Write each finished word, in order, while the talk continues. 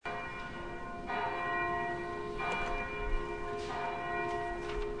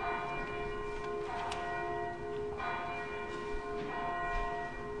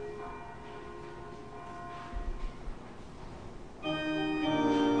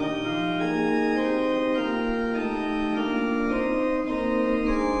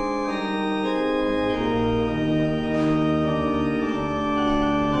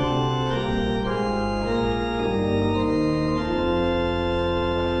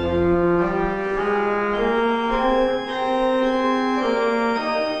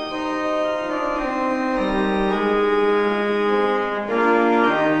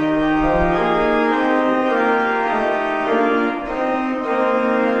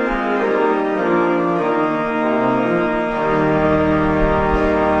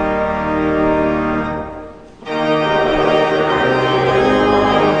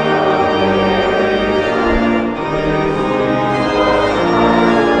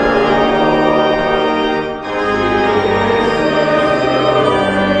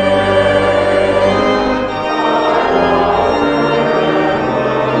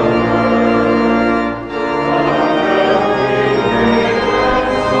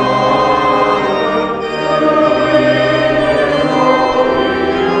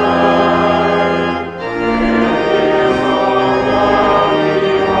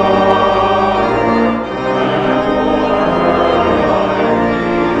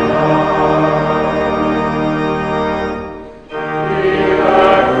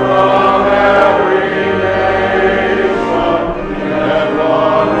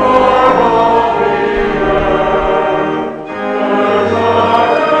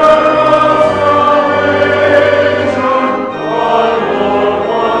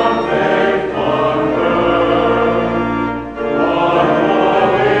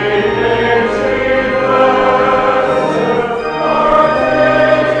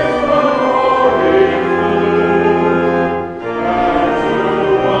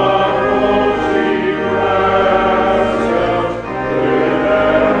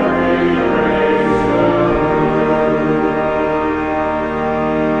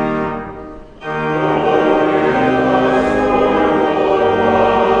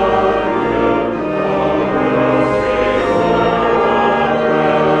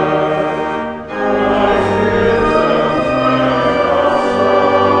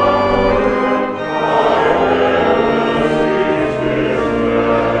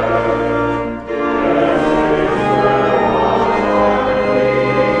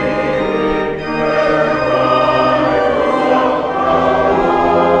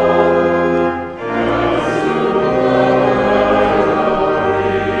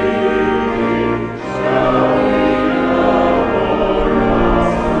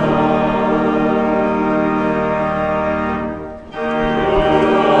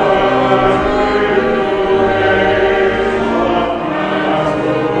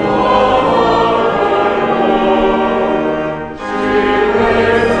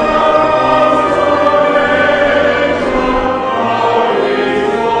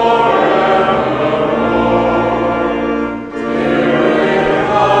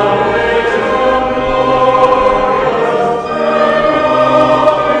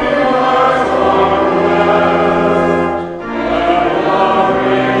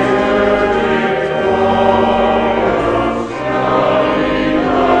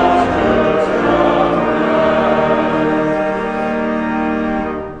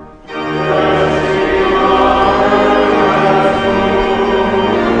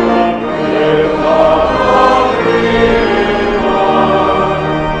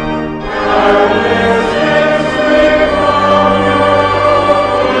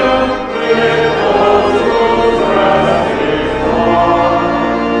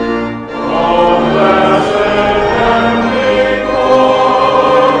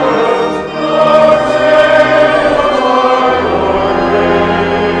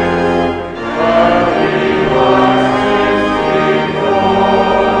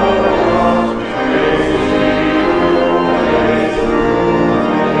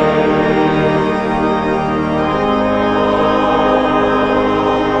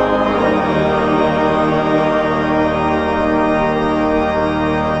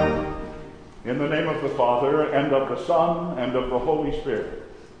In the name of the Father, and of the Son, and of the Holy Spirit.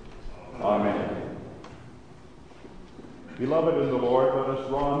 Amen. Beloved in the Lord, let us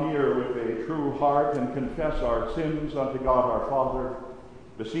draw near with a true heart and confess our sins unto God our Father,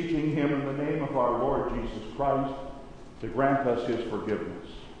 beseeching him in the name of our Lord Jesus Christ to grant us his forgiveness.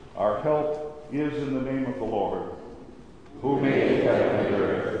 Our help is in the name of the Lord, who made heaven and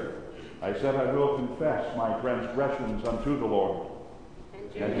earth. I said, I will confess my transgressions unto the Lord,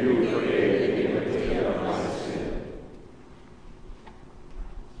 and you forgave the iniquity of my sin.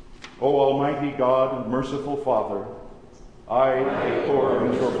 O Almighty God and merciful Father, I, a poor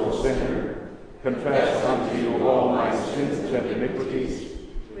miserable sinner, confess unto you all my sins and iniquities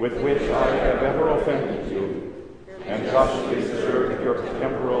with which I have ever offended you, and justly deserved your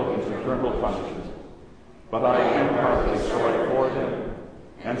temporal and eternal punishment. But I am heartily sorry for them,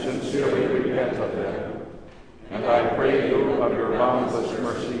 and sincerely repent of them. And I pray you of your boundless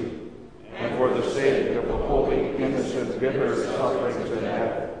mercy, and for the sake of the holy, innocent, bitter sufferings and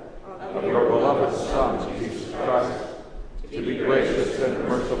death of your beloved Son, Jesus Christ, to be gracious and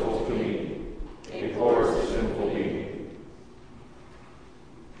merciful to me, a poor sinful being.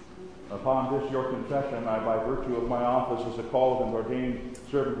 Upon this your confession, I, by virtue of my office as a called and ordained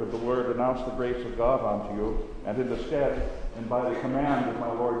servant of the Word, announce the grace of God unto you, and in the stead and by the command of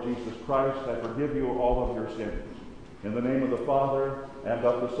my Lord Jesus Christ, I forgive you all of your sins. In the name of the Father, and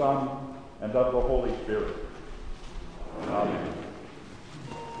of the Son, and of the Holy Spirit. Amen.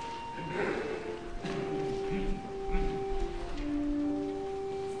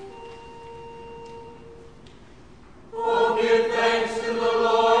 Oh, give thanks to the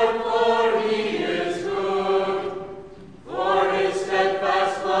Lord, for he is good, for his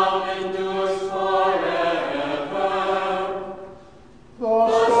steadfast love endures forever.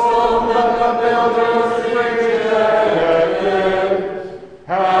 The stone that the builders rejected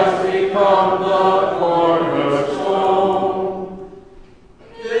has become the cornerstone.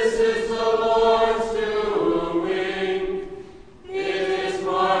 This is the Lord.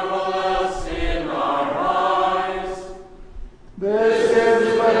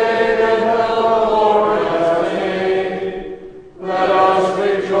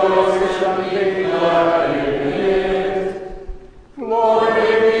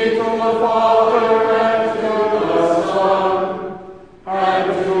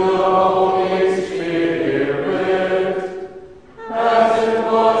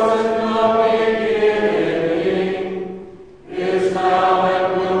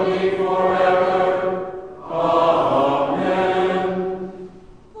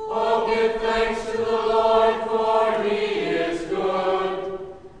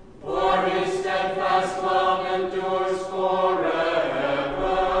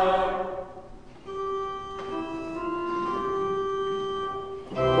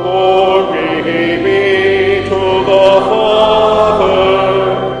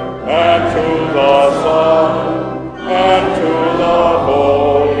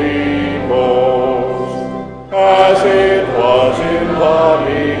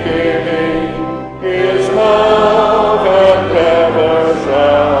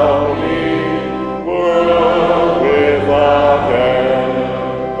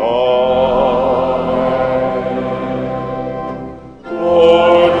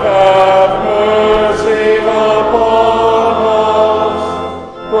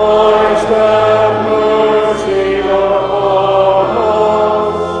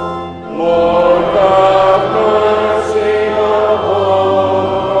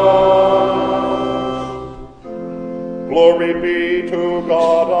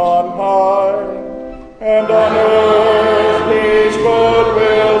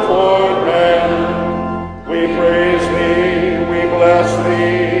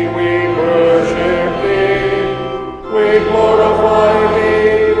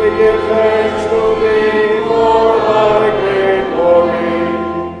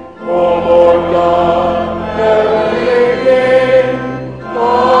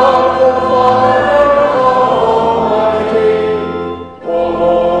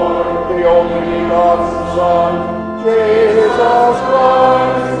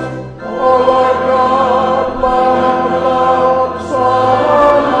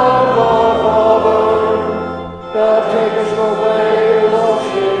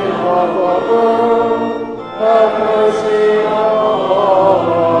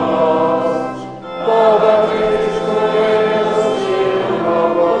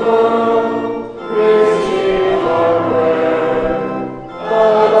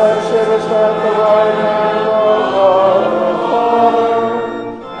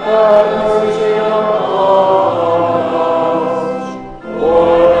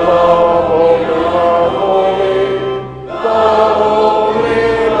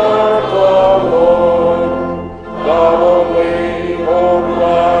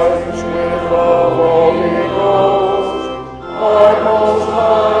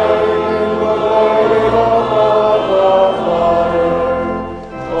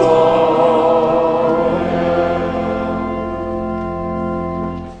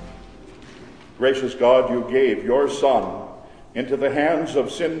 God, you gave your Son into the hands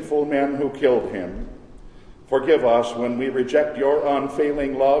of sinful men who killed him. Forgive us when we reject your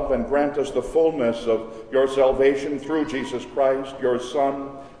unfailing love, and grant us the fullness of your salvation through Jesus Christ, your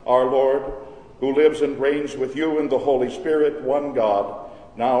Son, our Lord, who lives and reigns with you in the Holy Spirit, one God,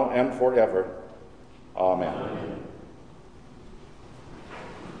 now and forever. Amen. Amen.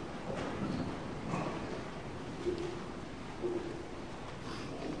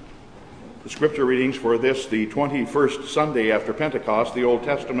 The scripture readings for this, the 21st Sunday after Pentecost, the Old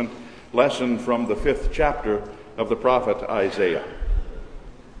Testament lesson from the 5th chapter of the prophet Isaiah.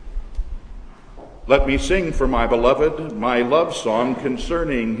 Let me sing for my beloved my love song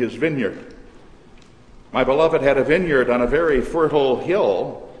concerning his vineyard. My beloved had a vineyard on a very fertile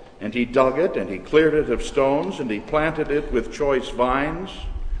hill, and he dug it, and he cleared it of stones, and he planted it with choice vines,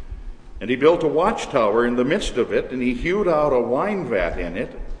 and he built a watchtower in the midst of it, and he hewed out a wine vat in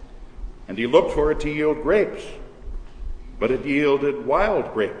it, and he looked for it to yield grapes, but it yielded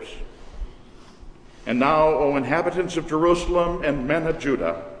wild grapes. And now, O inhabitants of Jerusalem and men of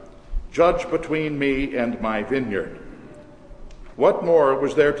Judah, judge between me and my vineyard. What more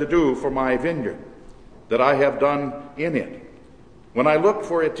was there to do for my vineyard that I have done in it? When I looked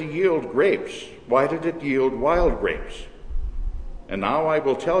for it to yield grapes, why did it yield wild grapes? And now I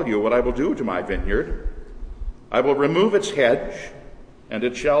will tell you what I will do to my vineyard. I will remove its hedge, and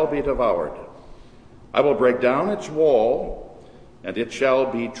it shall be devoured. I will break down its wall, and it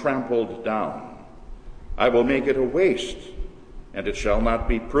shall be trampled down. I will make it a waste, and it shall not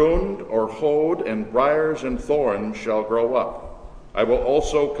be pruned or hoed, and briars and thorns shall grow up. I will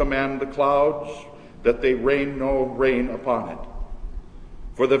also command the clouds that they rain no rain upon it.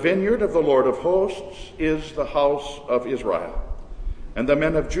 For the vineyard of the Lord of hosts is the house of Israel, and the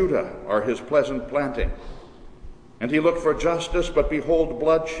men of Judah are his pleasant planting. And he looked for justice, but behold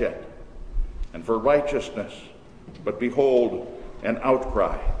bloodshed, and for righteousness, but behold an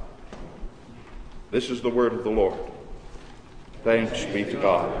outcry. This is the word of the Lord. Thanks be to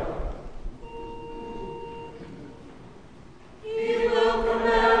God. He will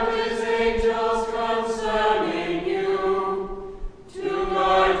command his angels concerning you, to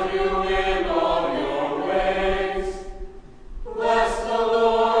guard you in all your ways. Bless the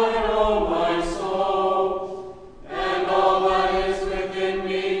Lord, O my soul, and all that is within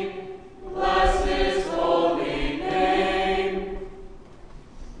me. Bless his holy name.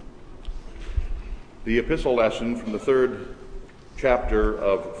 The epistle lesson from the 3rd chapter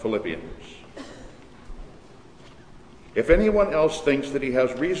of Philippians. If anyone else thinks that he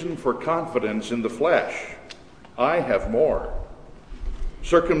has reason for confidence in the flesh, I have more.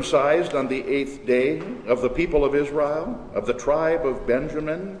 Circumcised on the 8th day, of the people of Israel, of the tribe of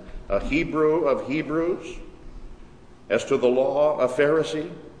Benjamin, a Hebrew of Hebrews, as to the law, a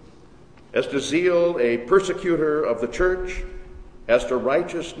Pharisee, as to zeal, a persecutor of the church, as to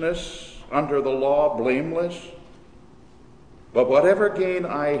righteousness, under the law, blameless. But whatever gain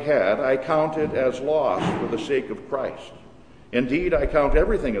I had, I counted as loss for the sake of Christ. Indeed, I count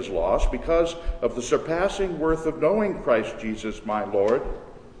everything as loss because of the surpassing worth of knowing Christ Jesus my Lord.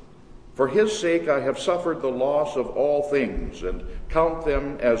 For his sake I have suffered the loss of all things, and count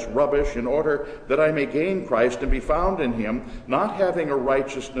them as rubbish, in order that I may gain Christ and be found in him, not having a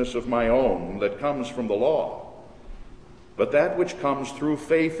righteousness of my own that comes from the law, but that which comes through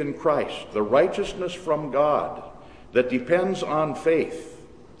faith in Christ, the righteousness from God that depends on faith,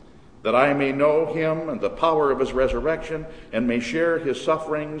 that I may know him and the power of his resurrection, and may share his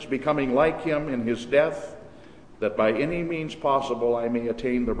sufferings, becoming like him in his death, that by any means possible I may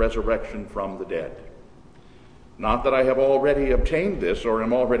attain the resurrection from the dead. Not that I have already obtained this or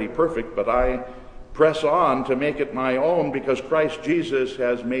am already perfect, but I press on to make it my own, because Christ Jesus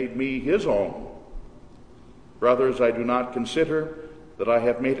has made me his own. Brothers, I do not consider that I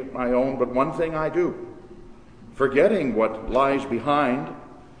have made it my own, but one thing I do, forgetting what lies behind,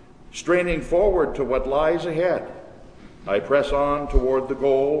 straining forward to what lies ahead, I press on toward the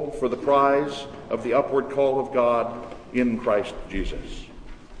goal for the prize of the upward call of God in Christ Jesus.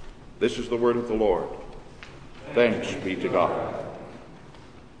 This is the word of the Lord. Thanks be to God.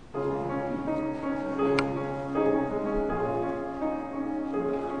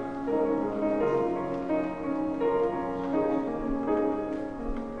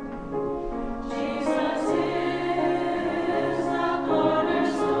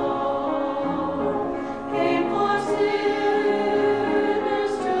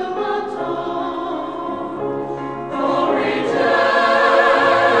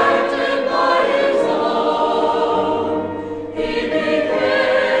 He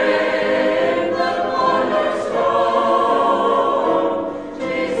became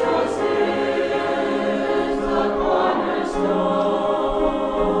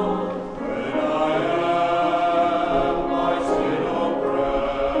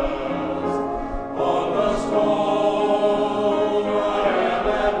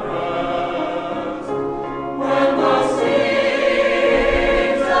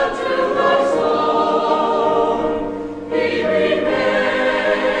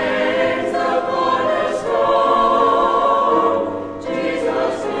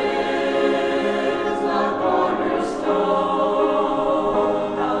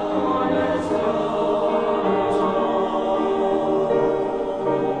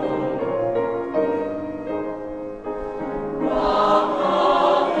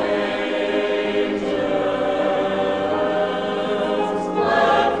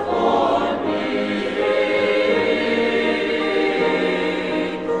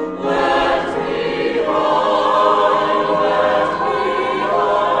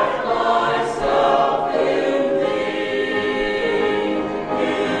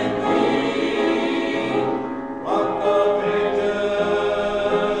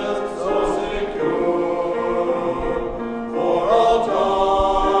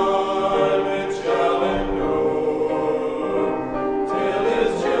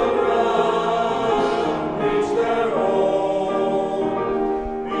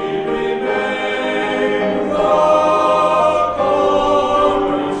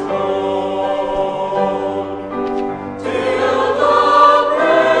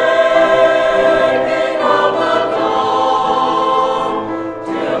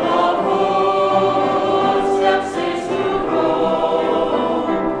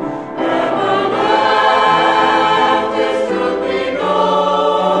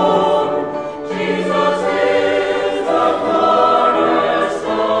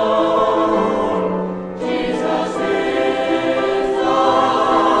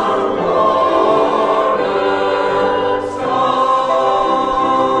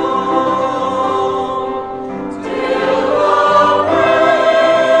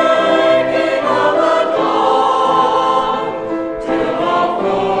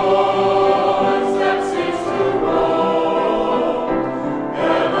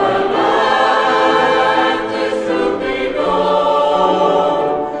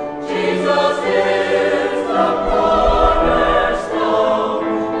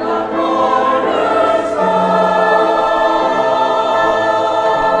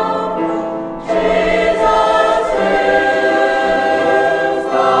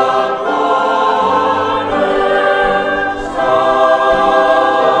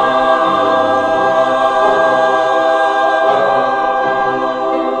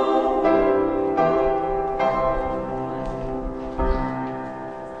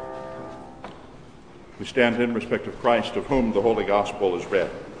stand in respect of Christ, of whom the Holy Gospel is read.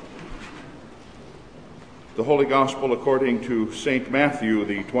 The Holy Gospel according to St. Matthew,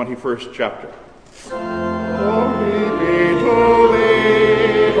 the 21st chapter. Glory be to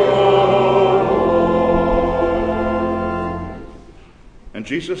thee, O Lord. And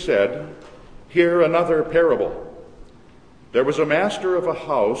Jesus said, "Hear another parable. There was a master of a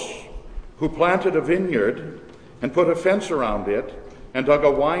house who planted a vineyard and put a fence around it and dug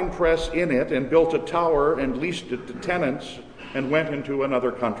a winepress in it and built a tower and leased it to tenants and went into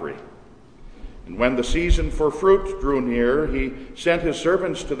another country. And when the season for fruit drew near, he sent his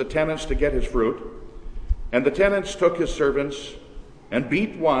servants to the tenants to get his fruit. And the tenants took his servants and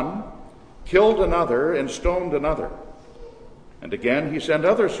beat one, killed another, and stoned another. And again he sent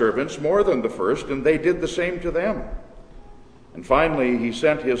other servants more than the first, and they did the same to them. And finally he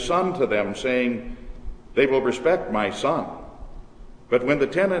sent his son to them, saying, 'They will respect my son.' But when the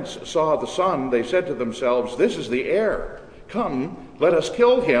tenants saw the son, they said to themselves, 'This is the heir. Come, let us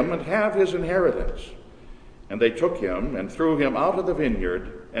kill him and have his inheritance.' And they took him and threw him out of the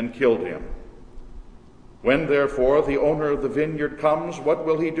vineyard and killed him. When therefore the owner of the vineyard comes, what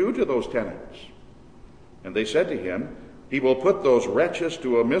will he do to those tenants?' And they said to him, 'He will put those wretches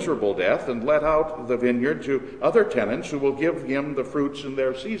to a miserable death and let out the vineyard to other tenants who will give him the fruits in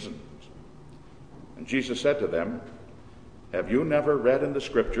their seasons.' And Jesus said to them, 'Have you never read in the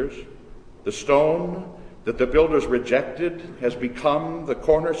Scriptures, the stone that the builders rejected has become the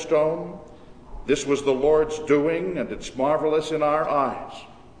cornerstone? This was the Lord's doing, and it's marvelous in our eyes.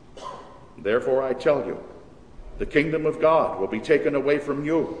 Therefore I tell you, the kingdom of God will be taken away from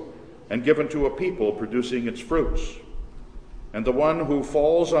you and given to a people producing its fruits. And the one who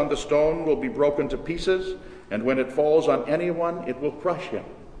falls on the stone will be broken to pieces, and when it falls on anyone, it will crush him.'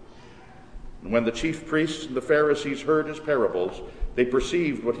 And when the chief priests and the Pharisees heard his parables, they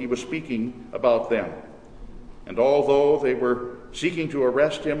perceived what he was speaking about them. And although they were seeking to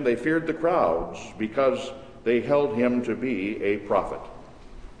arrest him, they feared the crowds, because they held him to be a prophet."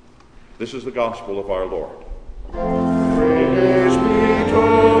 This is the gospel of our Lord. Praise be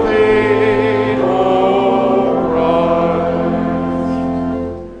to thee, O Christ.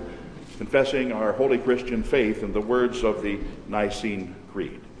 Confessing our holy Christian faith in the words of the Nicene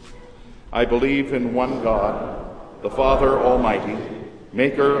Creed. I believe in one God, the Father Almighty,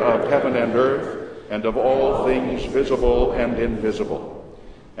 maker of heaven and earth, and of all things visible and invisible,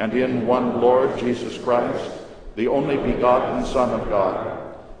 and in one Lord Jesus Christ, the only begotten Son of God,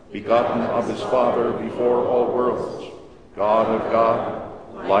 begotten of his Father before all worlds, God of God,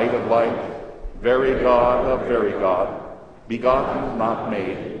 light of light, very God of very God, begotten, not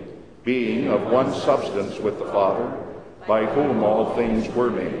made, being of one substance with the Father, by whom all things were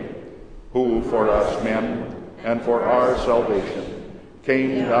made, who for us men and for our salvation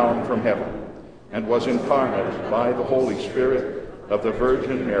came down from heaven and was incarnate by the Holy Spirit of the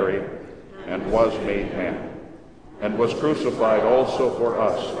Virgin Mary and was made man, and was crucified also for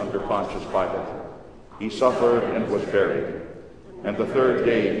us under Pontius Pilate. He suffered and was buried, and the third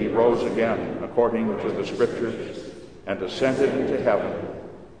day he rose again according to the Scriptures, and ascended into heaven,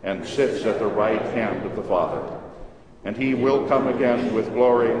 and sits at the right hand of the Father. And he will come again with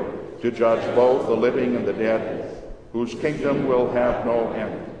glory to judge both the living and the dead, whose kingdom will have no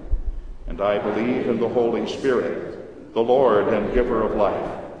end. And I believe in the Holy Spirit, the Lord and giver of life,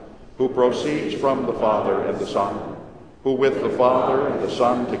 who proceeds from the Father and the Son, who with the Father and the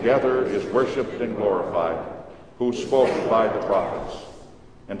Son together is worshipped and glorified, who spoke by the prophets.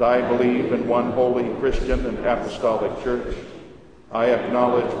 And I believe in one holy Christian and apostolic church. I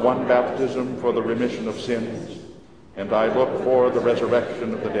acknowledge one baptism for the remission of sins, and I look for the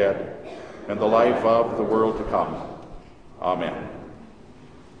resurrection of the dead and the life of the world to come. Amen.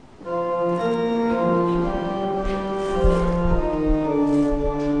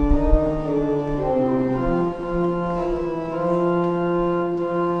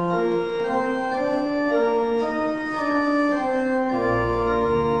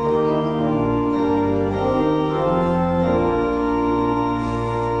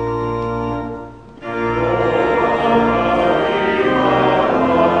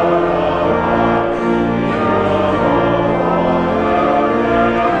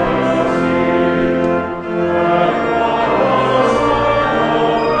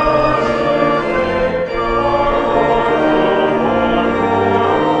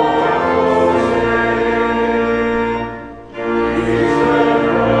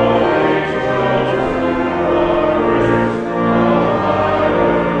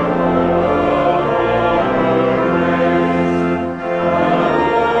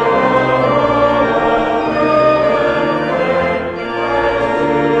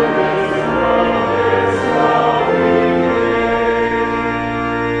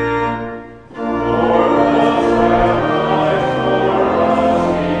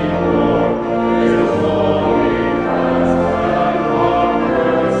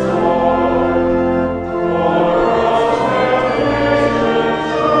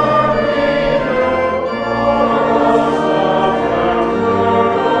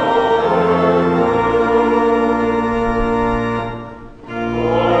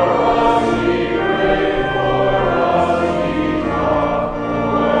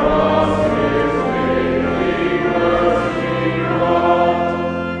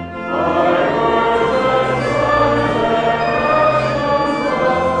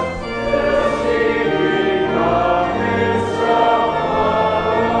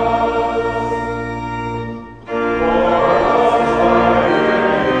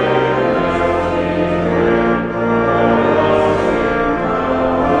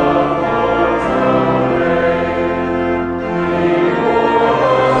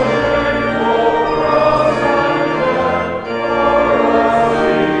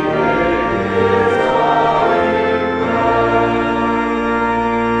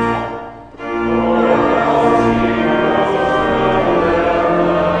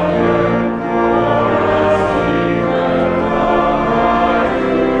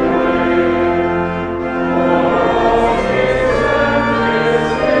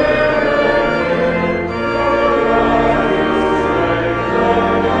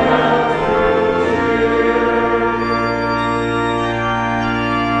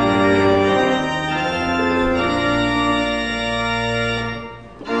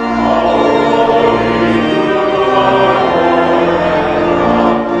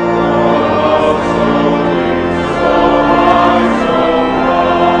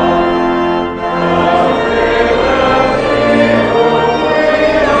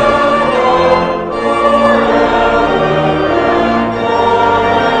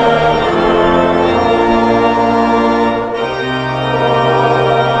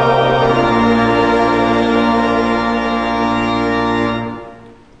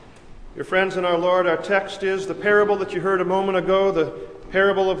 friends in our Lord, our text is the parable that you heard a moment ago, the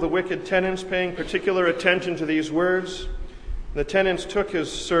parable of the wicked tenants, paying particular attention to these words. The tenants took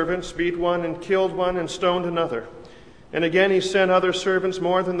his servants, beat one and killed one and stoned another. And again he sent other servants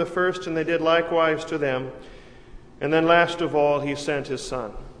more than the first, and they did likewise to them. And then last of all he sent his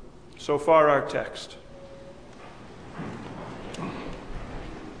son. So far our text.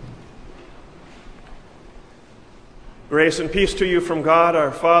 Grace and peace to you from God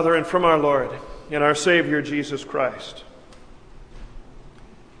our Father and from our Lord and our Savior Jesus Christ.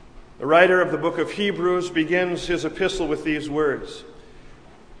 The writer of the book of Hebrews begins his epistle with these words.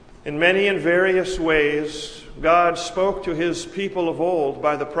 In many and various ways, God spoke to his people of old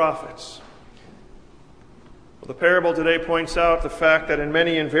by the prophets. Well, the parable today points out the fact that in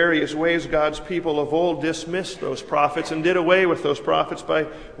many and various ways, God's people of old dismissed those prophets and did away with those prophets by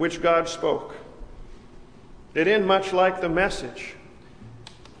which God spoke. They didn't much like the message,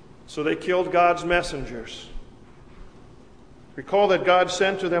 so they killed God's messengers. Recall that God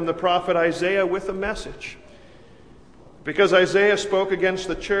sent to them the prophet Isaiah with a message. Because Isaiah spoke against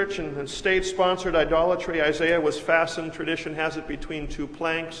the church and state-sponsored idolatry, Isaiah was fastened, tradition has it, between two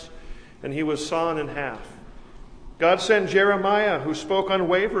planks, and he was sawn in half. God sent Jeremiah, who spoke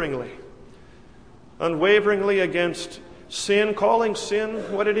unwaveringly against sin, calling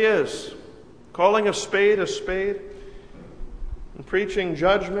sin what it is, calling a spade, and preaching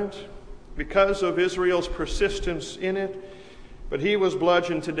judgment because of Israel's persistence in it. But he was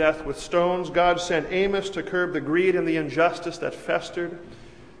bludgeoned to death with stones. God sent Amos to curb the greed and the injustice that festered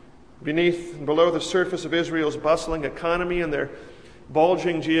beneath and below the surface of Israel's bustling economy and their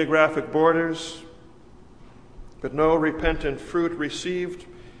bulging geographic borders. But no repentant fruit received.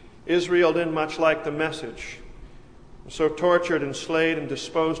 Israel didn't much like the message. So tortured and slayed and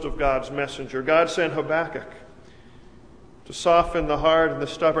disposed of God's messenger. God sent Habakkuk to soften the hard and the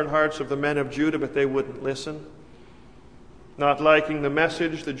stubborn hearts of the men of Judah, but they wouldn't listen. Not liking the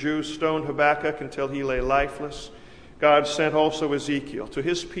message, the Jews stoned Habakkuk until he lay lifeless. God sent also Ezekiel to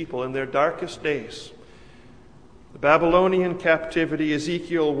his people in their darkest days. The Babylonian captivity,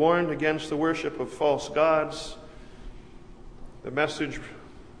 Ezekiel warned against the worship of false gods. The message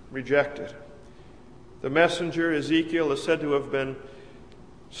rejected. The messenger, Ezekiel, is said to have been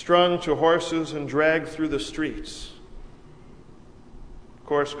strung to horses and dragged through the streets. Of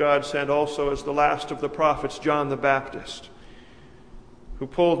course, God sent also as the last of the prophets, John the Baptist, who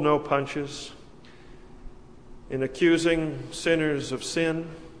pulled no punches in accusing sinners of sin,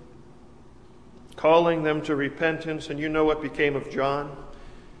 calling them to repentance. And you know what became of John.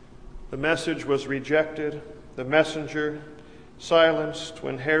 The message was rejected. The messenger silenced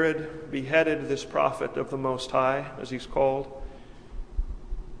when Herod beheaded this prophet of the Most High, as he's called.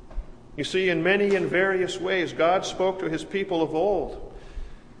 You see, in many and various ways, God spoke to his people of old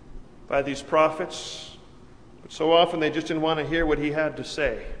by these prophets, but so often they just didn't want to hear what he had to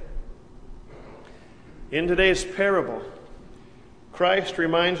say. In today's parable, Christ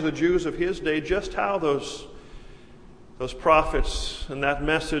reminds the Jews of his day just how those prophets and that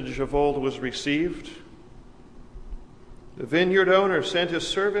message of old was received. The vineyard owner sent his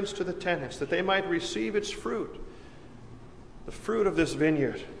servants to the tenants that they might receive its fruit, the fruit of this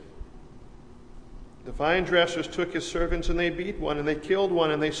vineyard. The vine dressers took his servants and they beat one and they killed one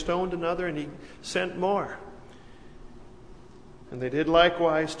and they stoned another, and he sent more. And they did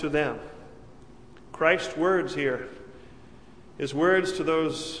likewise to them. Christ's words here, his words to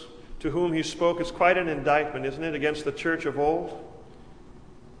those to whom he spoke, is quite an indictment, isn't it, against the church of old?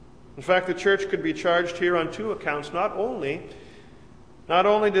 In fact, the church could be charged here on two accounts. Not only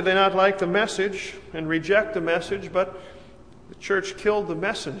did they not like the message and reject the message, but the church killed the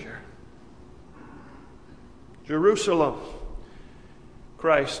messenger. Jerusalem,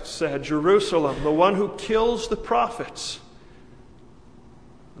 Christ said, Jerusalem, the one who kills the prophets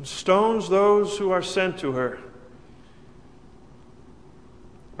and stones those who are sent to her.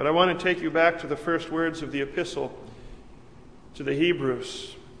 But I want to take you back to the first words of the epistle to the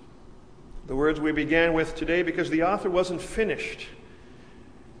Hebrews. The words we began with today, because the author wasn't finished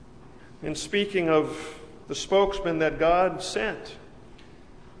in speaking of the spokesman that God sent.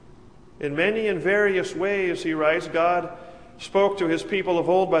 In many and various ways, he writes, God spoke to his people of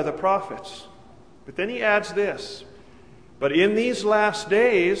old by the prophets. But then he adds this, but in these last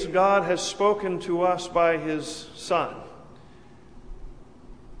days, God has spoken to us by his Son.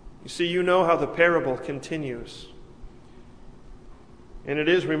 You see, you know how the parable continues. And it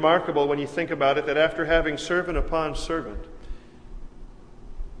is remarkable when you think about it that after having servant upon servant,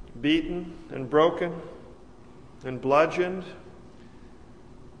 beaten and broken and bludgeoned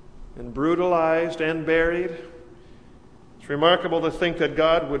and brutalized and buried, it's remarkable to think that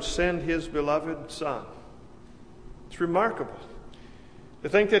God would send his beloved Son. It's remarkable to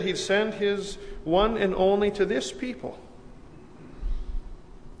think that he'd send his one and only to this people,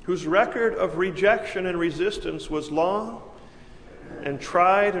 whose record of rejection and resistance was long and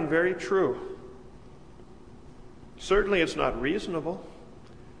tried and very true. Certainly it's not reasonable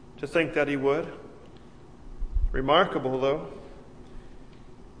to think that he would. Remarkable, though.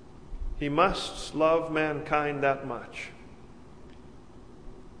 He must love mankind that much.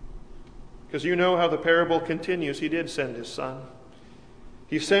 Because you know how the parable continues. He did send his Son.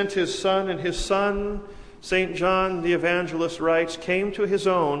 He sent his Son, and his Son, St. John the Evangelist writes, came to his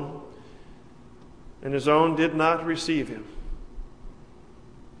own, and his own did not receive him.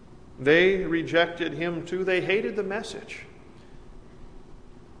 They rejected him too. They hated the message.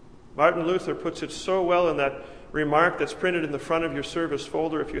 Martin Luther puts it so well in that remark that's printed in the front of your service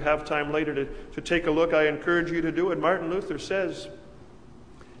folder. If you have time later to take a look, I encourage you to do it. Martin Luther says,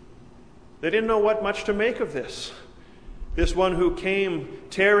 they didn't know what much to make of this. This one who came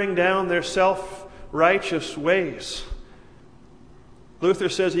tearing down their self-righteous ways. Luther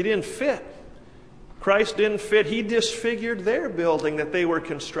says he didn't fit. Christ didn't fit. He disfigured their building that they were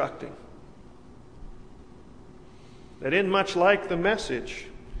constructing. They didn't much like the message.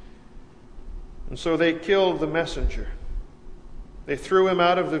 And so they killed the messenger. They threw him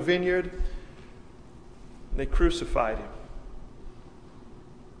out of the vineyard. And they crucified him.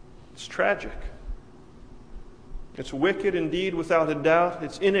 It's tragic. It's wicked indeed, without a doubt.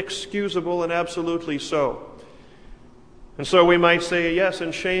 It's inexcusable and absolutely so. And so we might say, yes,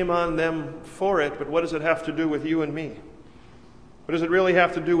 and shame on them for it, but what does it have to do with you and me? What does it really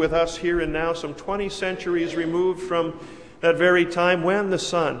have to do with us here and now, some 20 centuries removed from that very time when the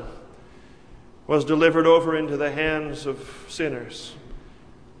Son was delivered over into the hands of sinners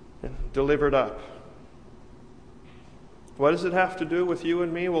and delivered up? What does it have to do with you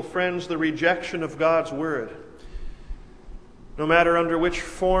and me? Well, friends, the rejection of God's Word, no matter under which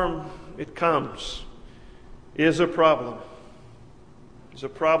form it comes, is a problem. It's a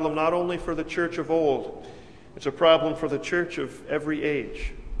problem not only for the church of old, it's a problem for the church of every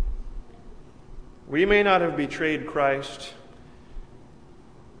age. We may not have betrayed Christ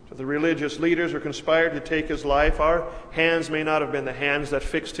to the religious leaders or conspired to take his life. Our hands may not have been the hands that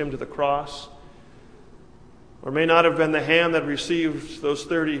fixed him to the cross, or may not have been the hand that received those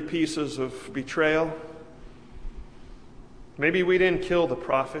 30 pieces of betrayal. Maybe we didn't kill the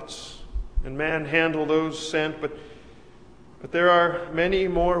prophets and manhandle those sent, but there are many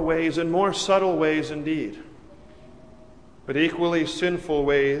more ways, and more subtle ways indeed, but equally sinful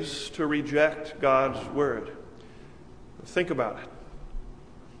ways to reject God's Word. Think about it.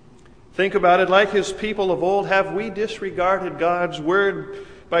 Think about it. Like his people of old, have we disregarded God's Word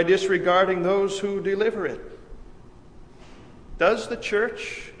by disregarding those who deliver it? Does the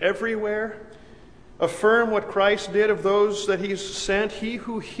church everywhere affirm what Christ did of those that he's sent? He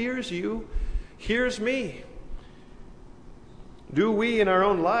who hears you hears me. Do we in our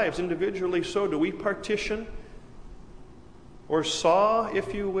own lives individually so? Do we partition or saw,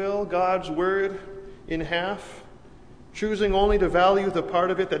 if you will, God's Word in half, choosing only to value the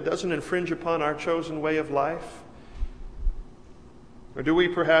part of it that doesn't infringe upon our chosen way of life? Or do we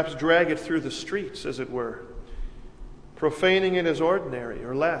perhaps drag it through the streets, as it were, profaning it as ordinary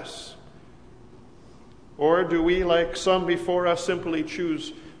or less? Or do we, like some before us, simply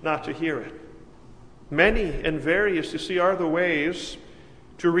choose not to hear it? Many and various, you see, are the ways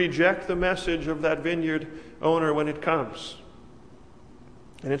to reject the message of that vineyard owner when it comes.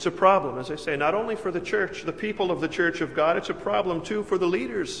 And it's a problem, as I say, not only for the church, the people of the church of God, it's a problem too for the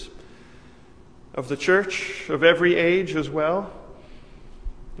leaders of the church of every age as well.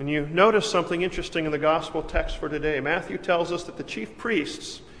 And you notice something interesting in the gospel text for today. Matthew tells us that the chief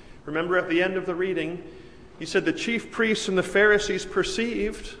priests, remember at the end of the reading, he said the chief priests and the Pharisees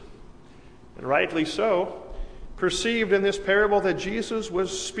perceived, and rightly so, perceived in this parable that Jesus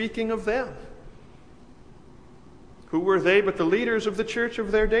was speaking of them. Who were they but the leaders of the church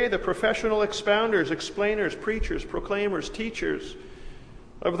of their day, the professional expounders, explainers, preachers, proclaimers, teachers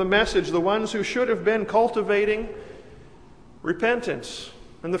of the message, the ones who should have been cultivating repentance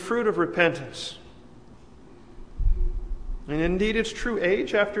and the fruit of repentance. And indeed it's true,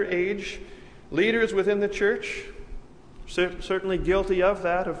 age after age, leaders within the church, certainly guilty of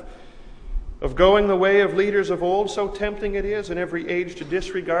that, of going the way of leaders of old. So tempting it is in every age to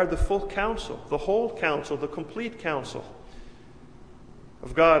disregard the full counsel, the whole counsel, the complete counsel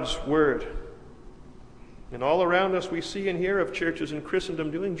of God's Word. And all around us we see and hear of churches in Christendom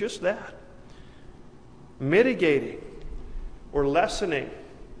doing just that. Mitigating or lessening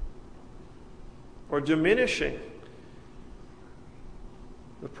or diminishing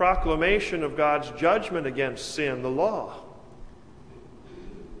the proclamation of God's judgment against sin, the law.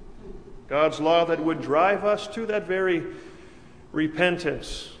 God's law that would drive us to that very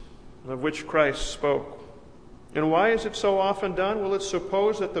repentance of which Christ spoke. And why is it so often done? Well, it's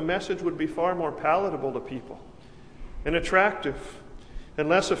supposed that the message would be far more palatable to people and attractive and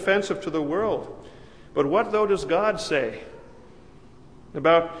less offensive to the world. But what, though, does God say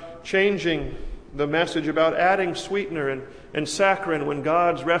about changing the message, about adding sweetener and saccharin when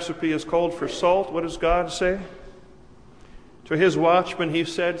God's recipe is called for salt? What does God say? To his watchmen, he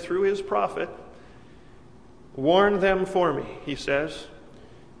said through his prophet, "Warn them for me," he says.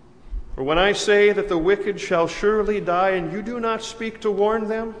 "For when I say that the wicked shall surely die, and you do not speak to warn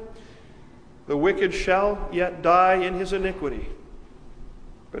them, the wicked shall yet die in his iniquity.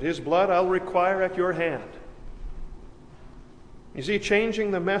 But his blood I'll require at your hand." You see,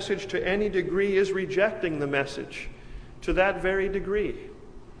 changing the message to any degree is rejecting the message to that very degree.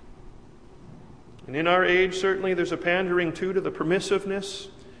 And in our age, certainly there's a pandering too to the permissiveness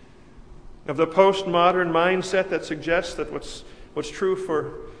of the postmodern mindset that suggests that what's true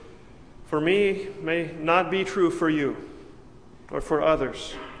for me may not be true for you or for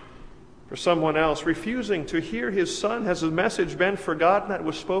others, for someone else. Refusing to hear his Son. Has the message been forgotten that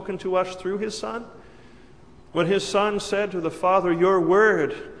was spoken to us through his Son? When his Son said to the Father, "Your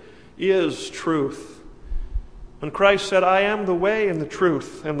word is truth." When Christ said, "I am the way and the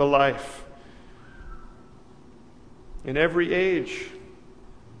truth and the life." In every age,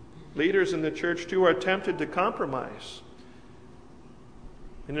 leaders in the church too are tempted to compromise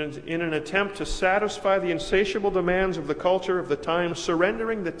in an attempt to satisfy the insatiable demands of the culture of the time,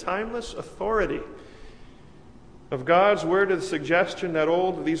 surrendering the timeless authority of God's word to the suggestion that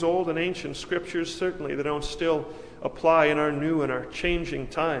these old and ancient scriptures certainly they don't still apply in our new and our changing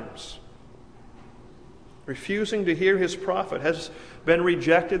times. Refusing to hear his prophet. Has been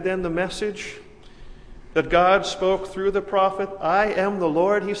rejected then the message that God spoke through the prophet? "I am the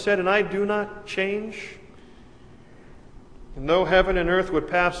Lord," he said, "and I do not change. And though heaven and earth would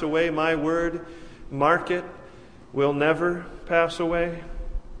pass away, my word, mark it, will never pass away."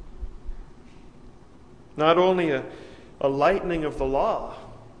 Not only a lightening of the law,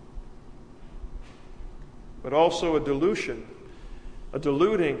 but also a dilution, a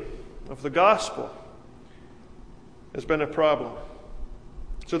diluting of the gospel has been a problem.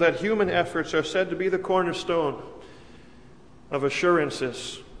 So that human efforts are said to be the cornerstone of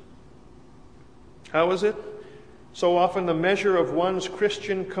assurances. How is it? So often the measure of one's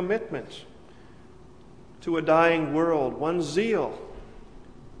Christian commitment to a dying world, one's zeal,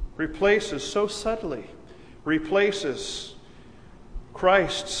 so subtly replaces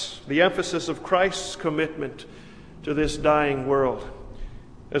the emphasis of Christ's commitment to this dying world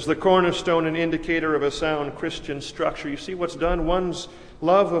as the cornerstone and indicator of a sound Christian structure. You see what's done? One's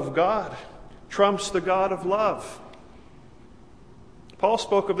love of God trumps the God of love. Paul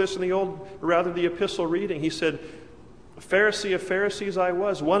spoke of this in the epistle reading. He said, "A Pharisee of Pharisees I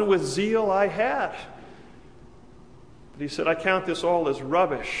was, one with zeal I had." But he said, "I count this all as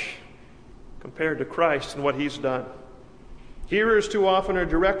rubbish compared to Christ and what he's done." Hearers too often are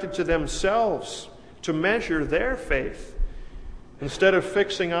directed to themselves to measure their faith instead of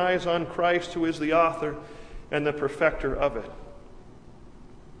fixing eyes on Christ, who is the author and the perfecter of it.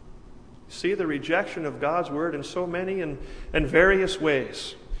 See the rejection of God's word in so many and various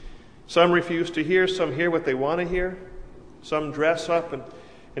ways. Some refuse to hear, some hear what they want to hear. Some dress up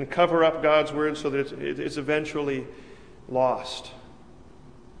and cover up God's word so that it's eventually lost.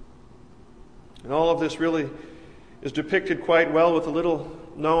 And all of this really is depicted quite well with a little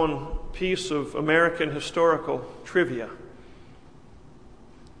known piece of American historical trivia.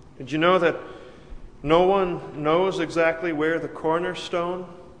 Did you know that no one knows exactly where the cornerstone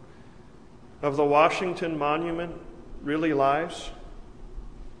of the Washington Monument really lies?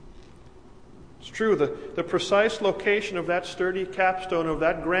 It's true, the precise location of that sturdy capstone, of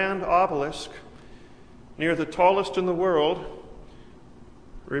that grand obelisk, near the tallest in the world,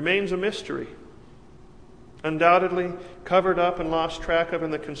 remains a mystery, undoubtedly covered up and lost track of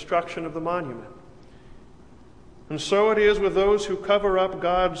in the construction of the monument. And so it is with those who cover up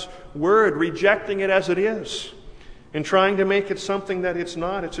God's word, rejecting it as it is, and trying to make it something that it's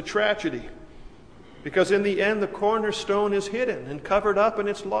not. It's a tragedy. Because in the end, the cornerstone is hidden and covered up and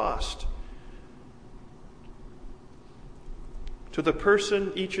it's lost. To the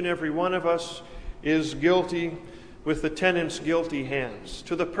person, each and every one of us is guilty with the tenant's guilty hands.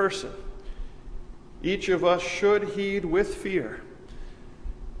 To the person, each of us should heed with fear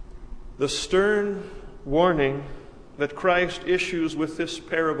the stern warning that Christ issues with this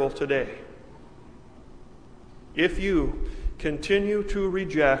parable today. If you continue to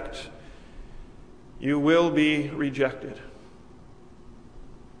reject, you will be rejected.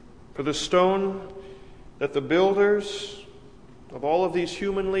 For the stone that the builders of all of these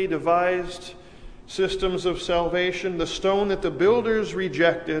humanly devised systems of salvation, the stone that the builders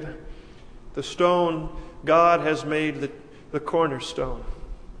rejected, the stone God has made the cornerstone,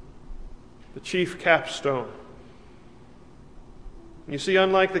 the chief capstone. You see,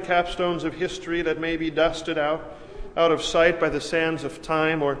 unlike the capstones of history that may be dusted out of sight by the sands of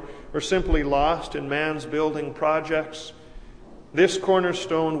time or simply lost in man's building projects, this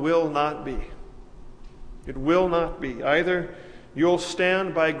cornerstone will not be. It will not be. Either you'll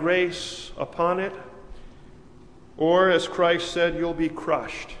stand by grace upon it, or, as Christ said, you'll be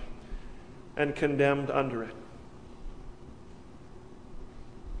crushed and condemned under it.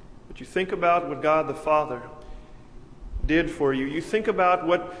 But you think about what God the Father did for you. You think about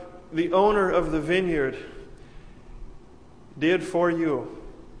what the owner of the vineyard did for you.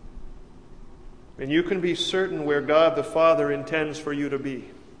 And you can be certain where God the Father intends for you to be.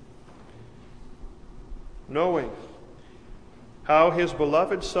 Knowing how His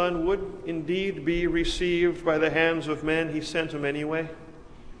beloved Son would indeed be received by the hands of men, He sent Him anyway.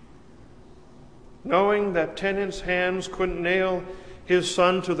 Knowing that tenants' hands couldn't nail His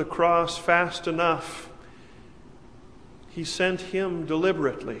Son to the cross fast enough, He sent Him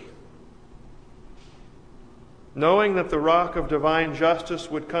deliberately. Knowing that the rock of divine justice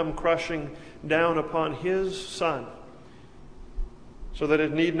would come crushing down upon His Son, so that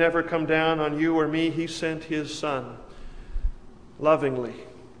it need never come down on you or me, He sent His Son lovingly.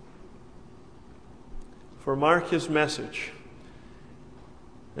 For mark His message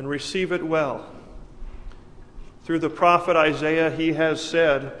and receive it well. Through the prophet Isaiah, he has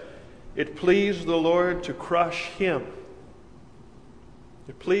said, "It pleased the Lord to crush him."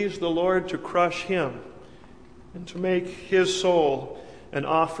 It pleased the Lord to crush him and to make His soul an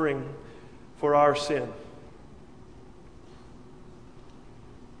offering for our sin.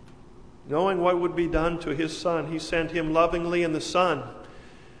 Knowing what would be done to His Son, He sent Him lovingly, and the Son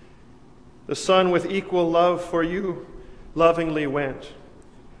with equal love for you, lovingly went.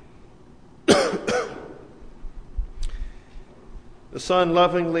 The Son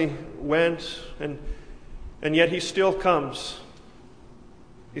lovingly went, and yet He still comes.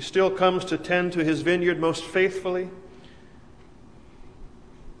 He still comes to tend to His vineyard most faithfully,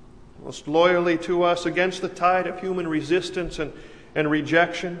 most loyally to us against the tide of human resistance and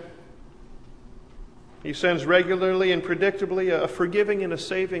rejection. He sends regularly and predictably a forgiving and a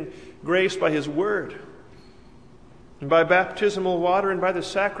saving grace by His Word, and by baptismal water, and by the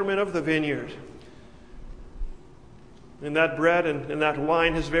sacrament of the vineyard. And that bread and that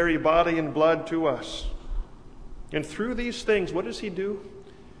wine, His very body and blood to us. And through these things, what does He do?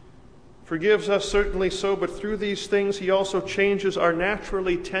 Forgives us, certainly so, but through these things He also changes our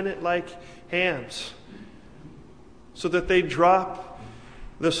naturally tenant-like hands, so that they drop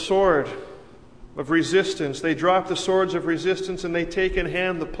the sword of resistance. They drop the swords of resistance, and they take in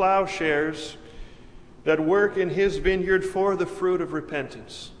hand the plowshares that work in His vineyard for the fruit of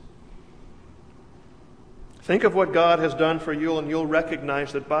repentance. Think of what God has done for you, and you'll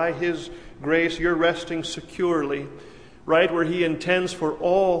recognize that by His grace you're resting securely right where He intends for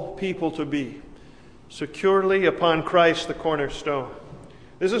all people to be, securely upon Christ the cornerstone.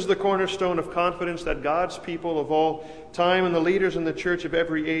 This is the cornerstone of confidence that God's people of all time and the leaders in the church of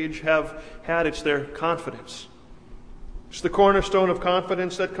every age have had. It's their confidence. It's the cornerstone of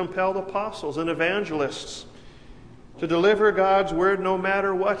confidence that compelled apostles and evangelists to deliver God's word no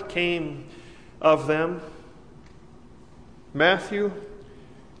matter what came of them. Matthew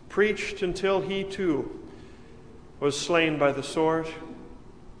preached until he too was slain by the sword.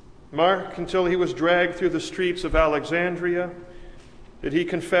 Mark, until he was dragged through the streets of Alexandria, did he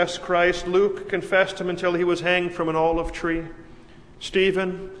confess Christ. Luke confessed Him until he was hanged from an olive tree.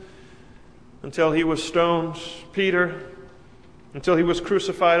 Stephen, until he was stoned. Peter, until he was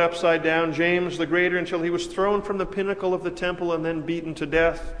crucified upside down. James the Greater, until he was thrown from the pinnacle of the temple and then beaten to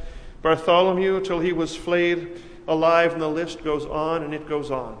death. Bartholomew, until he was flayed alive, and the list goes on and it goes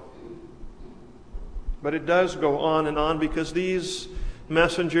on. But it does go on and on, because these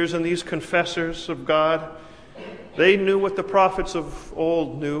messengers and these confessors of God, they knew what the prophets of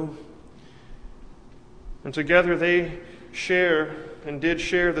old knew. And together they share and did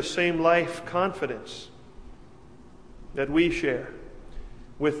share the same life confidence that we share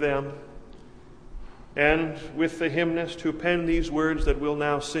with them and with the hymnist who penned these words that we'll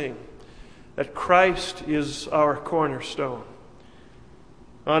now sing, that Christ is our cornerstone.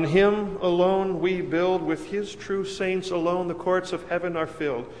 On Him alone we build, with His true saints alone the courts of heaven are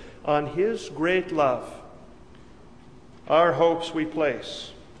filled. On His great love our hopes we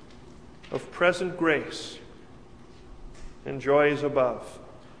place of present grace and joys above.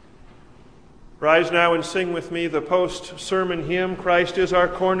 Rise now and sing with me the post-sermon hymn, Christ is our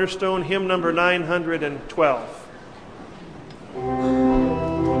cornerstone, hymn number 912.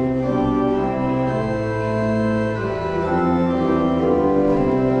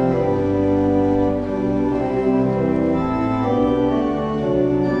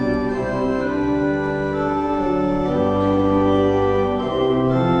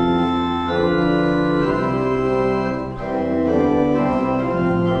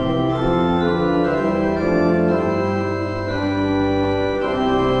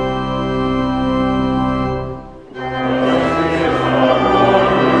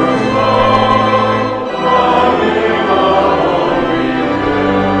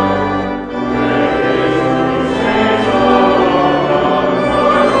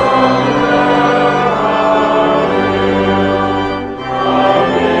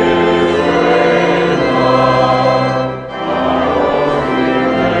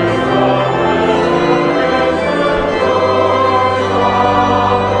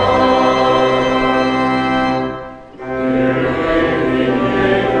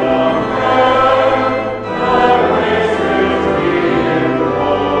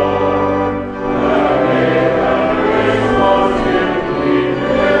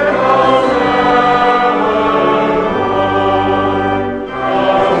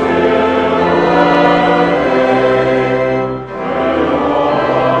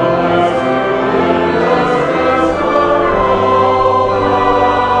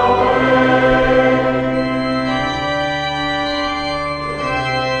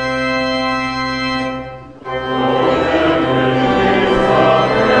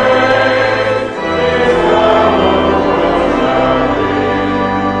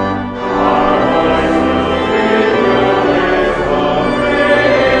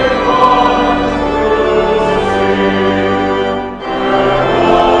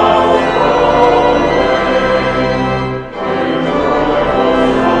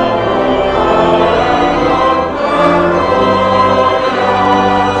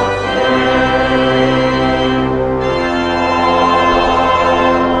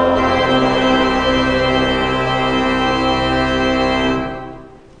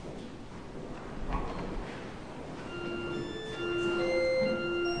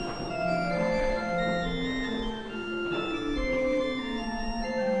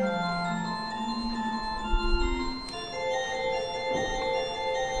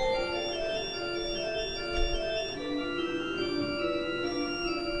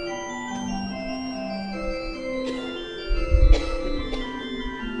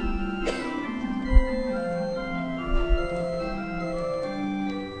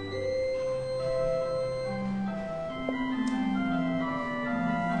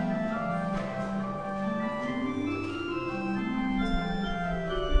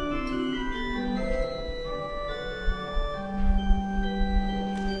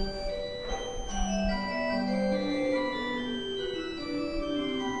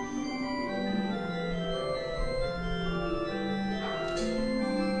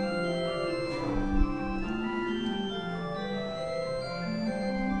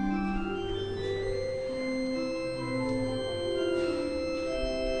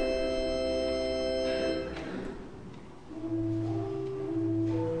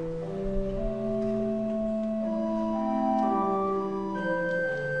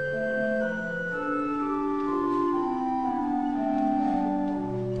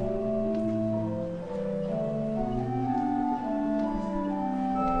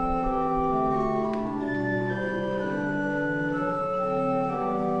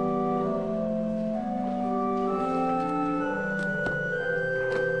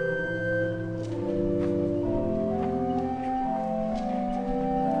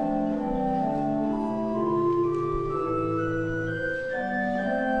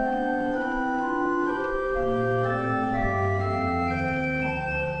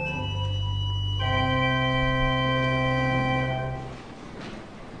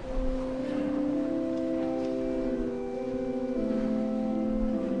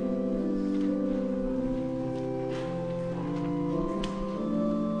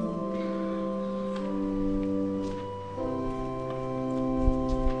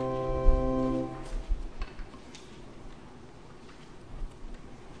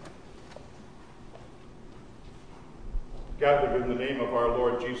 gathered in the name of our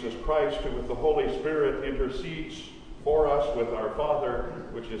Lord Jesus Christ, who with the Holy Spirit intercedes for us with our Father,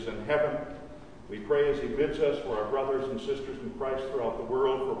 which is in heaven. We pray as he bids us for our brothers and sisters in Christ throughout the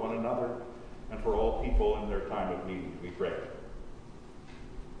world, for one another, and for all people in their time of need, we pray.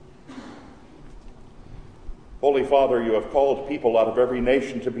 Holy Father, you have called people out of every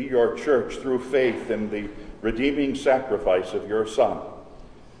nation to be your church through faith in the redeeming sacrifice of your Son.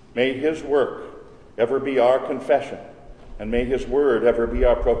 May his work ever be our confession, and may his word ever be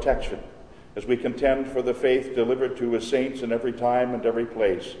our protection. As we contend for the faith delivered to his saints in every time and every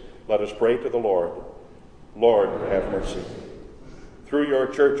place, let us pray to the Lord. Lord, have mercy. Through your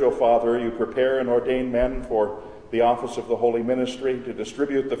church, O Father, you prepare and ordain men for the office of the holy ministry, to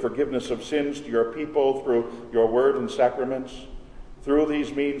distribute the forgiveness of sins to your people through your word and sacraments. Through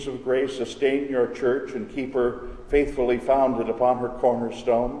these means of grace, sustain your church and keep her faithfully founded upon her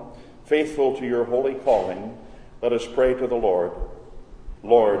cornerstone, faithful to your holy calling. Let us pray to the Lord.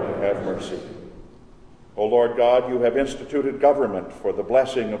 Lord, have mercy. O Lord God, you have instituted government for the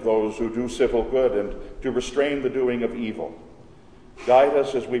blessing of those who do civil good and to restrain the doing of evil. Guide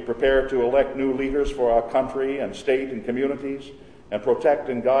us as we prepare to elect new leaders for our country and state and communities, and protect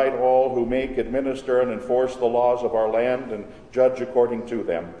and guide all who make, administer, and enforce the laws of our land and judge according to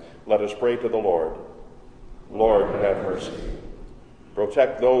them. Let us pray to the Lord. Lord, have mercy.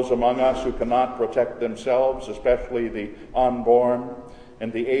 Protect those among us who cannot protect themselves, especially the unborn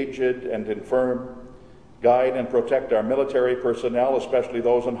and the aged and infirm. Guide and protect our military personnel, especially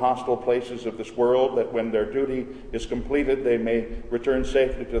those in hostile places of this world, that when their duty is completed, they may return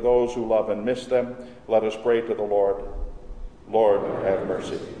safely to those who love and miss them. Let us pray to the Lord. Lord, have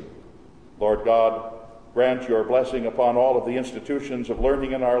mercy. Lord God, grant your blessing upon all of the institutions of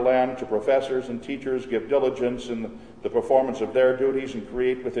learning in our land. To professors and teachers, give diligence in the performance of their duties, and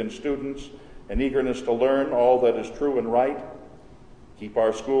create within students an eagerness to learn all that is true and right. Keep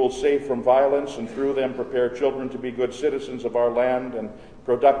our schools safe from violence, and through them prepare children to be good citizens of our land and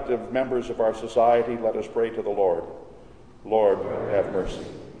productive members of our society. Let us pray to the Lord. Lord, have mercy.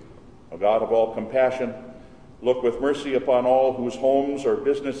 O God of all compassion, look with mercy upon all whose homes or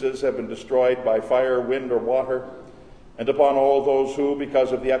businesses have been destroyed by fire, wind, or water, and upon all those who,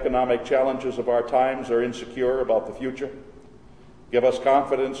 because of the economic challenges of our times, are insecure about the future. Give us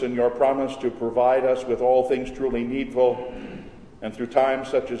confidence in your promise to provide us with all things truly needful, and through times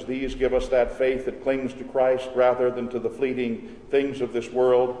such as these, give us that faith that clings to Christ rather than to the fleeting things of this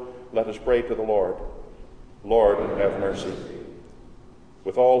world. Let us pray to the Lord. Lord, have mercy.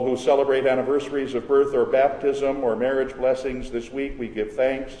 With all who celebrate anniversaries of birth or baptism or marriage blessings this week, we give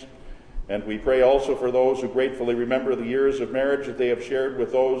thanks. And we pray also for those who gratefully remember the years of marriage that they have shared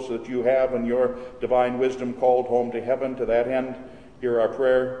with those that you have in your divine wisdom called home to heaven. To that end, hear our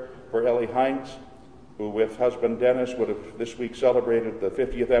prayer for Ellie Heinz, who with husband Dennis would have this week celebrated the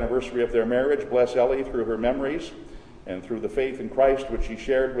 50th anniversary of their marriage. Bless Ellie through her memories and through the faith in Christ which she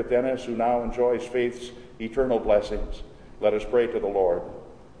shared with Dennis, who now enjoys faith's eternal blessings. Let us pray to the Lord.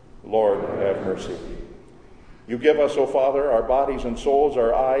 Lord, have mercy. You give us, O Father, our bodies and souls,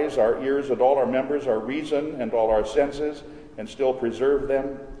 our eyes, our ears, and all our members, our reason and all our senses, and still preserve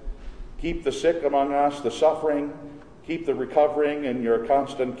them. Keep the sick among us, the suffering, keep the recovering in your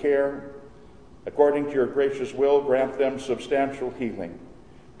constant care. According to your gracious will, grant them substantial healing.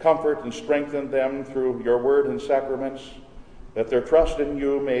 Comfort and strengthen them through your word and sacraments, that their trust in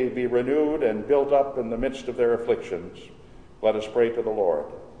you may be renewed and built up in the midst of their afflictions. Let us pray to the Lord.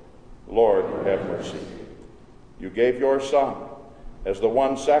 Lord, have mercy. You gave your Son as the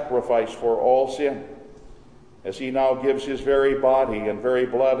one sacrifice for all sin. As he now gives his very body and very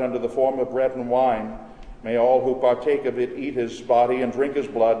blood under the form of bread and wine, may all who partake of it eat his body and drink his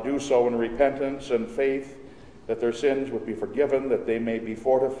blood, do so in repentance and faith, that their sins would be forgiven, that they may be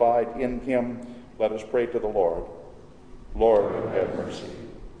fortified in him. Let us pray to the Lord. Lord, have mercy.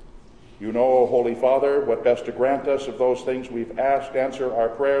 You know, O Holy Father, what best to grant us of those things we've asked. Answer our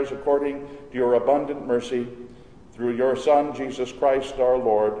prayers according to your abundant mercy, through your Son, Jesus Christ our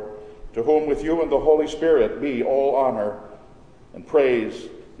Lord, to whom with you and the Holy Spirit be all honor and praise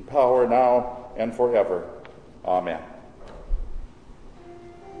and power now and forever. Amen.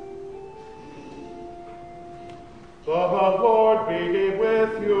 The Lord be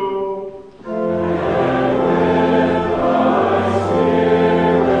with you. And with thy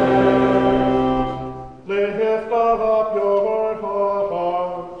spirit. Lift up your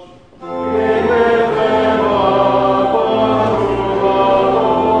hearts. We lift them up unto the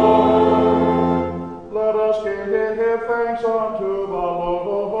Lord. Let us give thanks unto the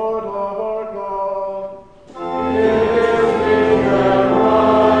Lord our God. It is meet and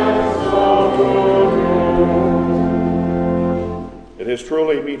right so to do. It is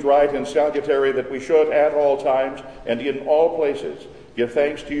truly meet, right, and salutary that we should at all times and in all places give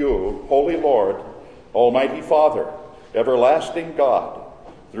thanks to you, Holy Lord, Almighty Father, everlasting God,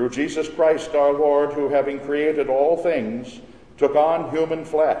 through Jesus Christ our Lord, who, having created all things, took on human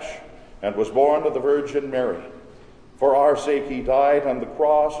flesh and was born of the Virgin Mary. For our sake he died on the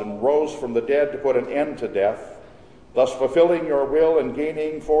cross and rose from the dead to put an end to death, thus fulfilling your will and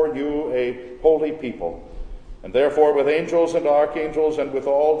gaining for you a holy people. And therefore with angels and archangels and with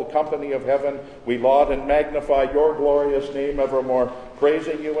all the company of heaven we laud and magnify your glorious name evermore,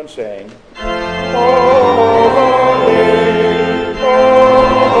 praising you and saying, Holy, holy,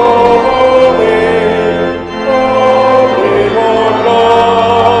 Lord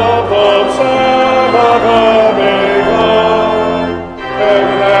God of Sabbath,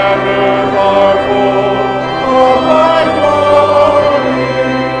 heaven and earth are full of thy glory.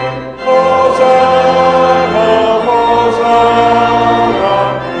 Hosanna, Hosanna,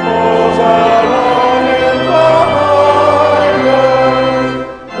 Hosanna in the highest.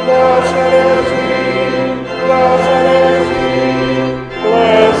 Blessed is he, blessed is he,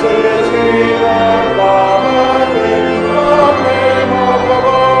 blessed is he that cometh in the name of the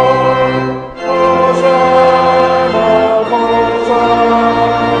Lord. Hosanna, Hosanna,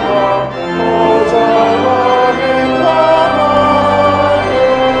 Hosanna in the highest.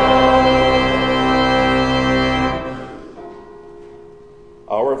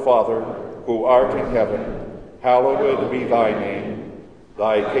 Our Father, who art in heaven, hallowed be thy name.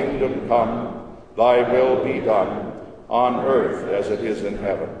 Thy kingdom come, thy will be done, on earth as it is in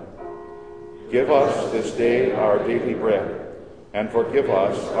heaven. Give us this day our daily bread, and forgive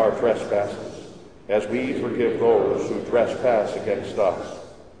us our trespasses, as we forgive those who trespass against us.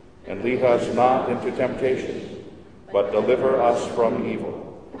 And lead us not into temptation, but deliver us from evil.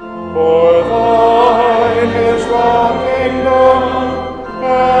 For thine is the kingdom,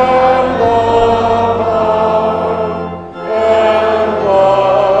 and the power, and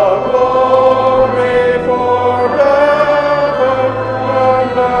the glory forever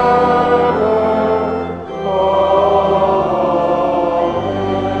and ever.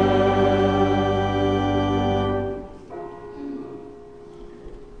 Amen.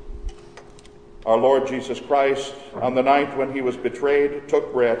 Our Lord Jesus Christ, on the night when he was betrayed,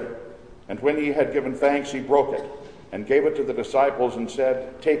 took bread, and when he had given thanks, he broke it, and gave it to the disciples, and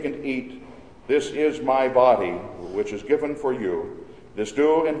said, Take and eat. This is my body, which is given for you. This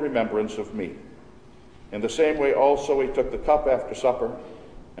do in remembrance of me. In the same way also he took the cup after supper,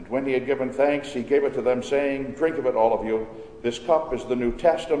 and when he had given thanks, he gave it to them, saying, Drink of it, all of you. This cup is the New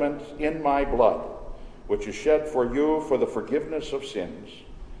Testament in my blood, which is shed for you for the forgiveness of sins.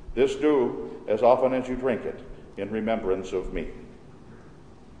 This do as often as you drink it in remembrance of me.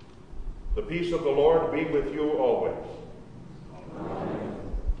 The peace of the Lord be with you always. Amen.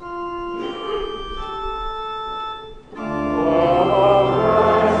 Amen.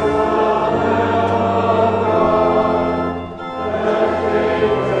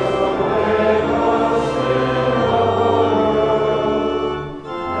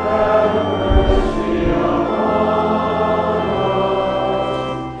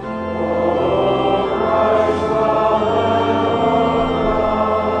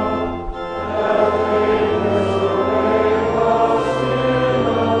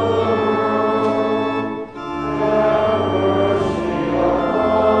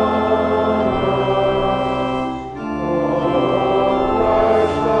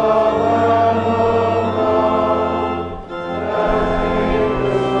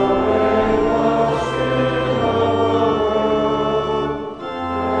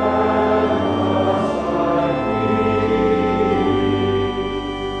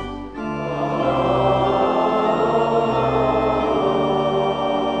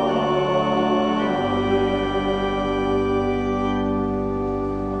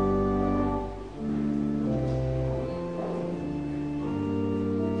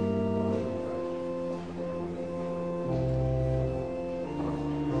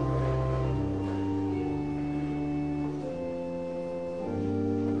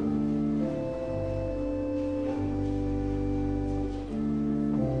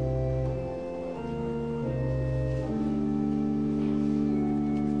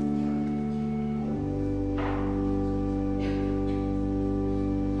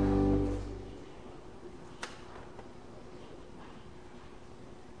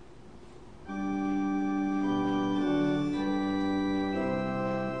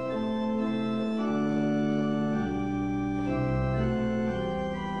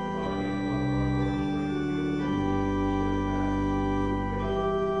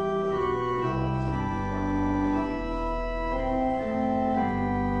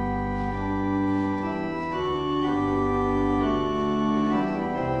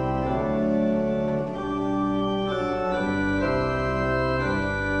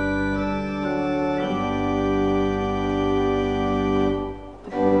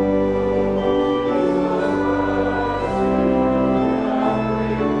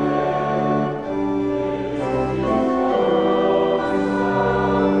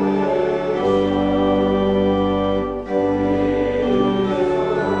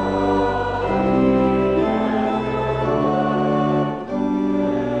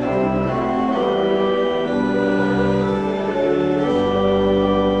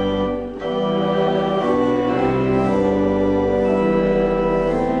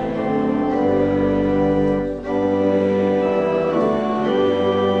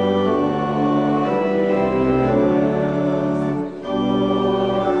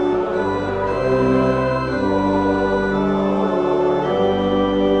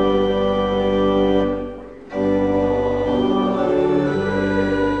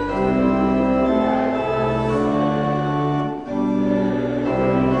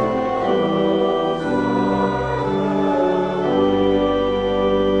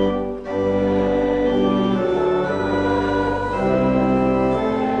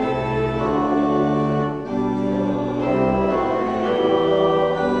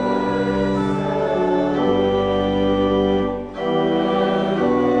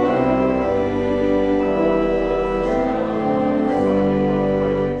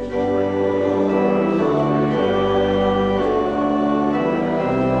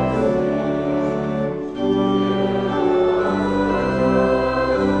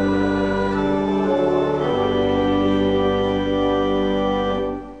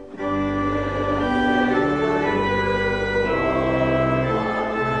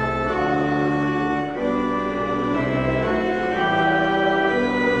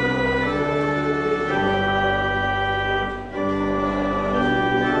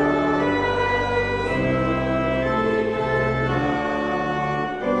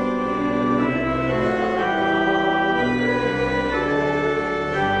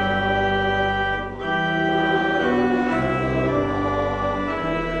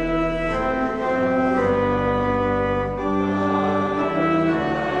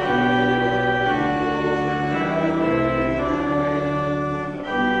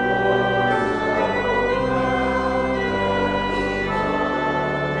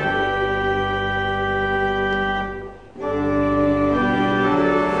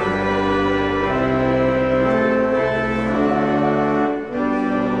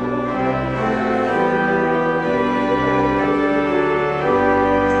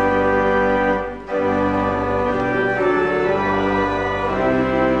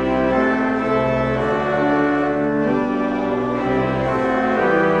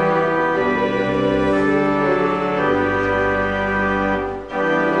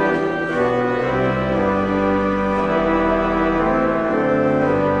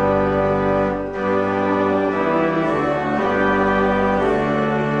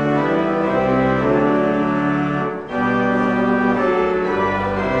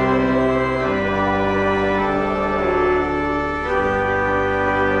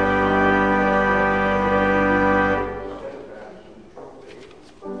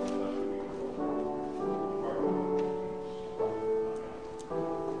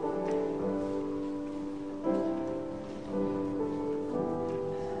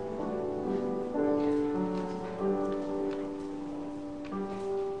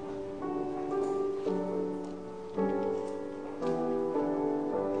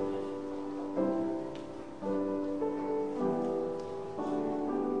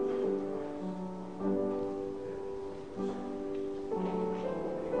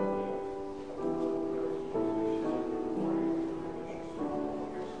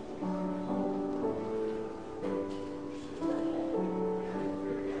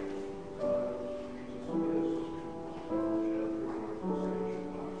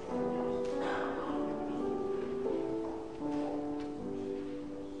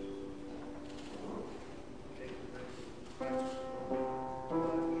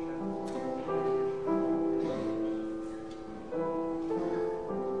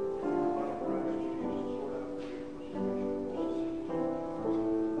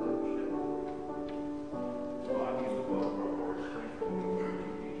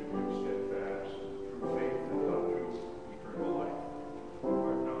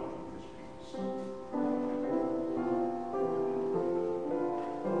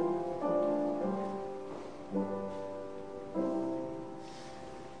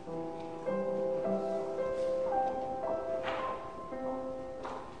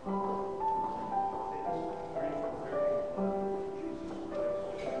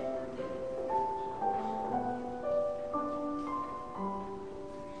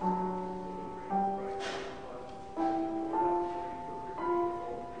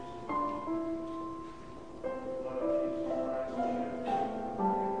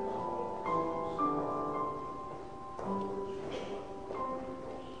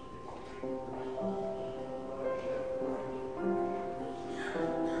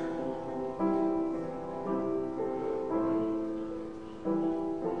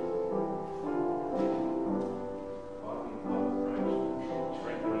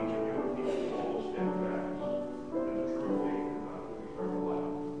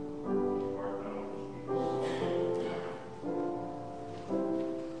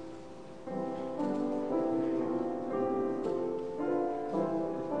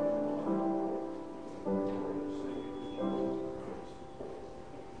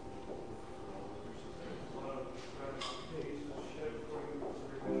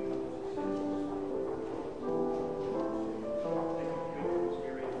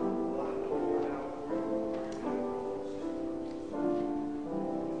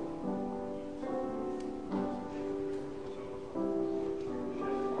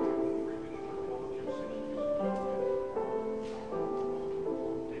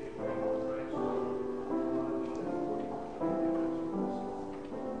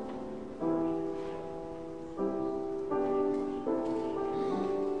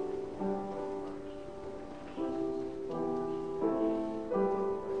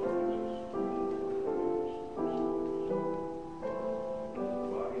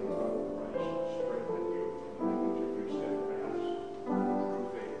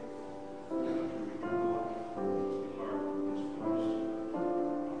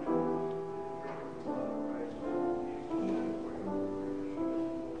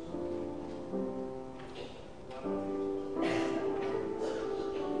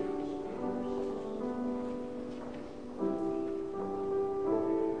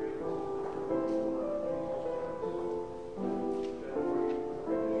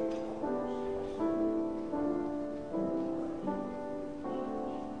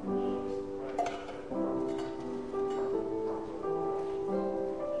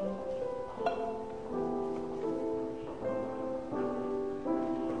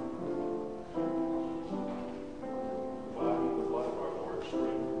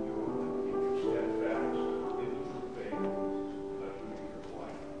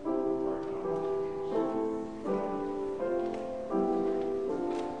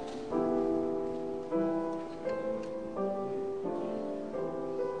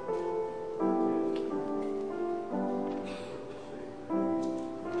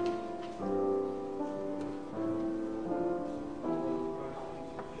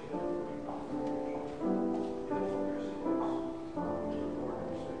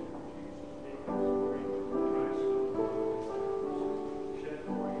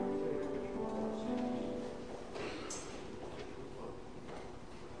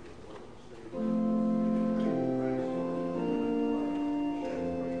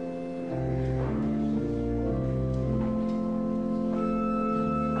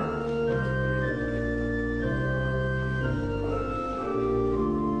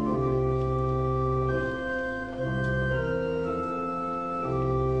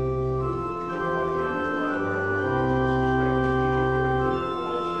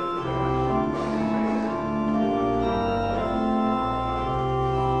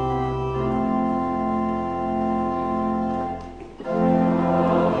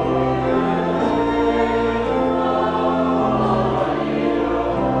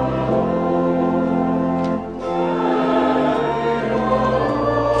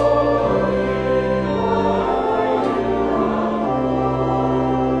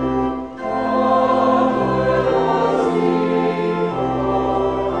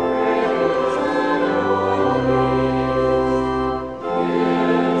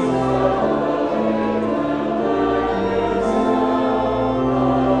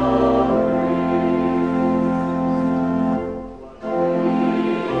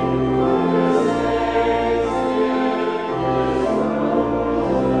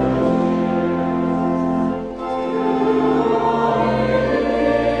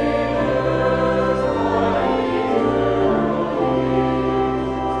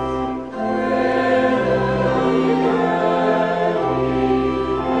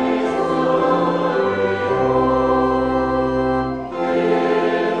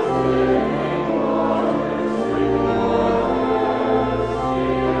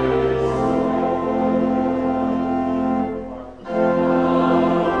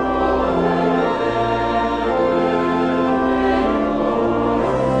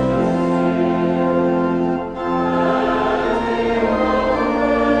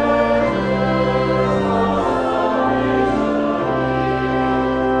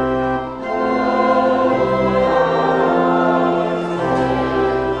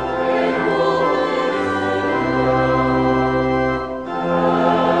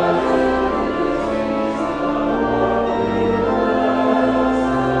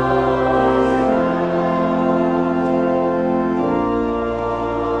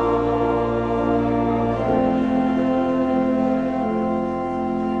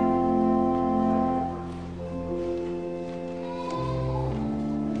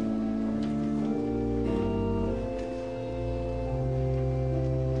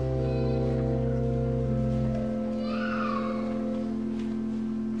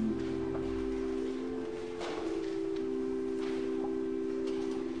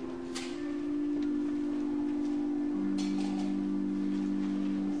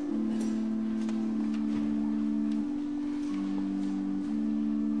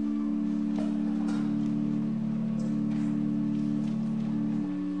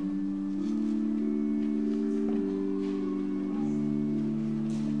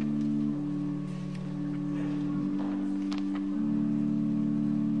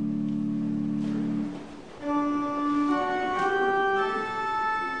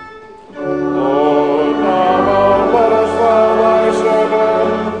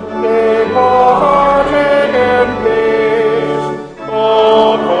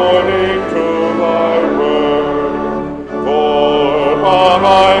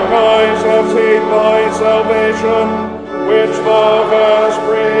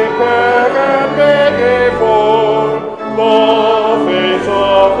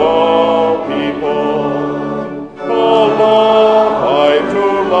 of all people. The Levite to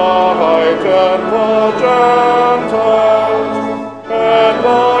Levite and the Gentiles, and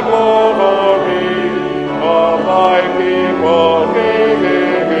the glory of thy people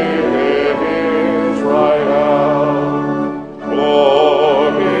Israel.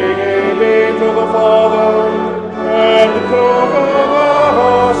 Glory be to the Father, and to the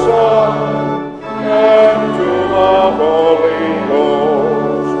Son, and to the Holy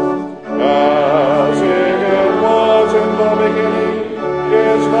Ghost, as it was in the beginning,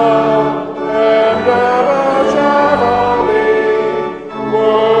 is now, and ever shall be,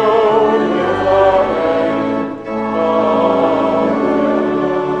 world without end. Amen.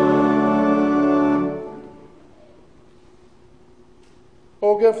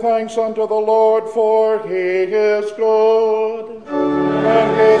 Oh, give thanks unto the Lord, for he is good,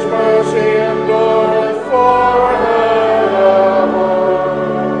 and his mercy endureth forever.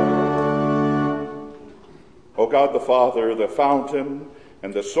 O God the Father, the fountain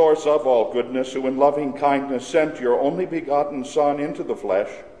and the source of all goodness, who in loving kindness sent your only begotten Son into the flesh,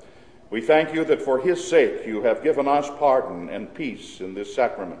 we thank you that for his sake you have given us pardon and peace in this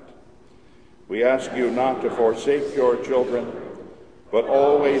sacrament. We ask you not to forsake your children, but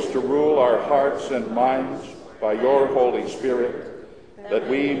always to rule our hearts and minds by your Holy Spirit, that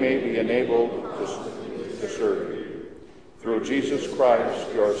we may be enabled to serve you. Through Jesus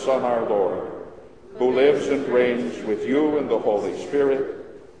Christ, your Son, our Lord, who lives and reigns with you in the Holy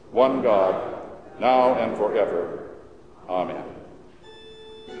Spirit, one God, now and forever. Amen.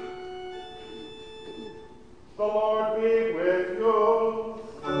 The Lord be with you.